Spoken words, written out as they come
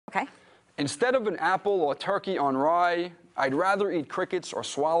Okay. Instead of an apple or turkey on rye, I'd rather eat crickets or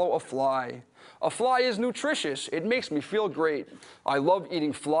swallow a fly. A fly is nutritious. It makes me feel great. I love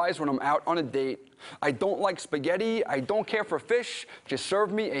eating flies when I'm out on a date. I don't like spaghetti. I don't care for fish. Just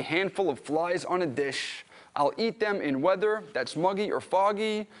serve me a handful of flies on a dish. I'll eat them in weather that's muggy or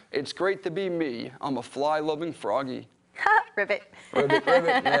foggy. It's great to be me. I'm a fly-loving froggy. Ribbit. Ribbit,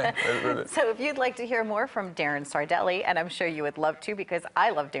 ribbit, yeah, ribbit, ribbit. So if you'd like to hear more from Darren Sardelli, and I'm sure you would love to because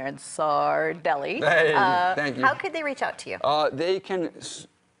I love Darren Sardelli. Hey, thank you. How could they reach out to you? They can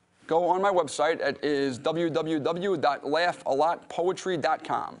go on my website. It is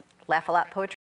www.LaughAlotPoetry.com. LaughAlotPoetry.